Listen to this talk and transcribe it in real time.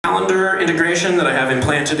calendar integration that I have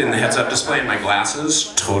implanted in the heads-up display in my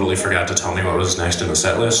glasses totally forgot to tell me what was next in the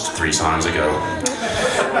set list 3 songs ago.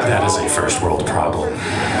 That is a first world problem.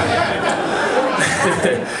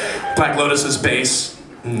 Black Lotus's bass,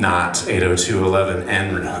 not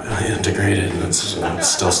 802.11n integrated. It's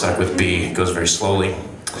still stuck with B. It goes very slowly.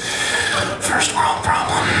 First world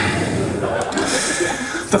problem.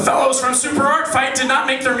 The fellows from Super Art Fight did not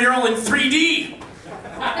make their mural in 3D.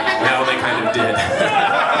 Well, they kind of did.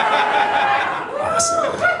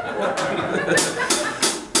 Awesome.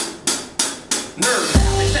 Nerve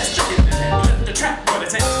infested in the head, left a trap, but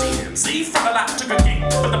it's empty. MC Frontalot took a game,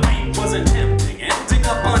 but the pain wasn't tempting. Ending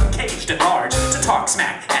up uncaged at large to talk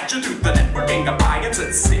smack at you through the networking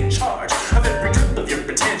appliances in charge of every drip of your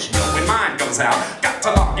potential. When mine goes out, got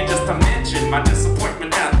to log in just to mention my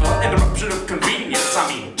disappointment at the interruption of convenience. I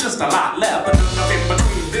mean, just a lot left, but none in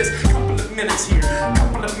between this. Couple of minutes here,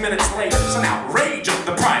 couple of minutes later. It's an outrage of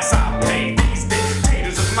the price I pay. These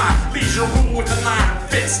dictators of my leisure rule with an iron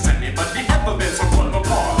fist. Anybody ever been so put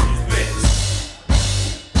apart as this?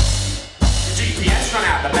 GPS run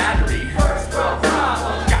out the battery. First world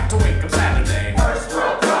problem. Got to wake up Saturday. First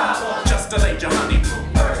world problem. Just delayed your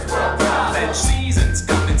honeymoon. First world problem. Ledge season's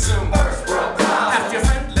coming soon. First world problem. Half your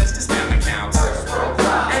friend list is spam accounts. First world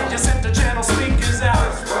problem. And your center channel speakers out.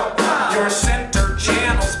 First world problem. Your center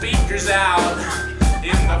channel speakers out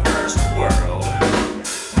in the first world.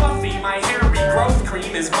 Fluffy, my hairy growth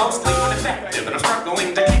cream is mostly ineffective, and I'm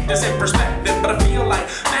struggling to keep this in perspective, but I feel like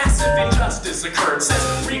massive injustice occurred. Says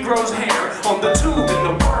regrows hair on the tube in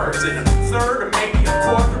the words, and a third or maybe a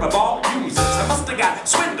quarter of all users. I must have got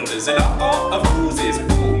swindled. Is it up all of oozes?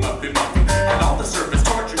 Ooh, muffy muffy. And all the service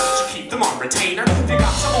torture should keep them on retainer. If you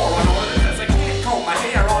got some more on order, cause I can't comb my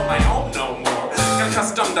hair on my own no more. Got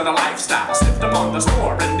accustomed to the lifestyle, slipped them on the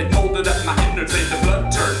score, and it molded up my innards, made the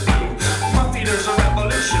blood turn blue. Muffy, there's a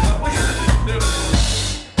revolution, but what can I do?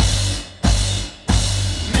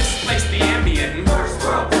 Misplaced the ambient. First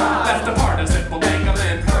world problem. Left a participle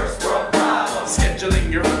dangling. First world problem.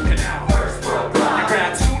 Scheduling your root canal. First world problem. Your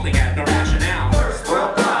grad schooling had no rationale. First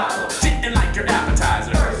world problem. Didn't like your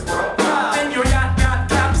appetizer. First world problem. And your yacht got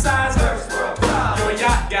capsized. First world problem. Your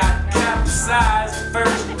yacht got capsized.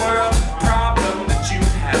 First world problem that you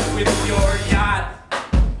had with your yacht.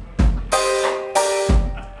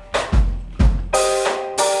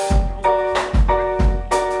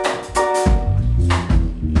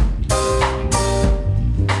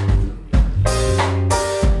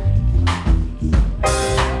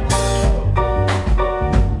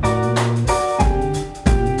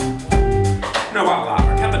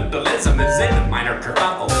 Capitalism is in a minor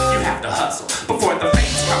kerfuffle. You have to hustle before the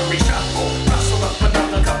fates come reshuffle. Rustle up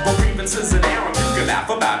another couple grievances and air 'em. You can laugh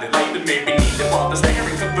about it later, maybe need them while they're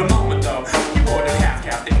staring. For the moment though, you ordered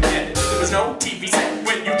half-capped and dead. There was no TV set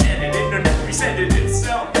when you get it. Internet resetted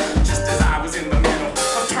itself just as I was in the middle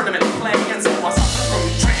of tournament play, and so I suffered from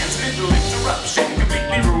transmittal interruption.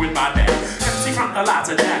 Completely ruined my day. MC Frontalot's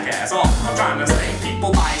a jackass. All I'm trying to say,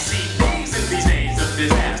 people buy CDs in these days of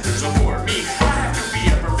disaster. Support me. I have to be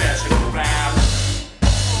a professional rap.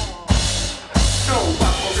 No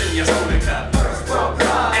bubbles in your soda cup.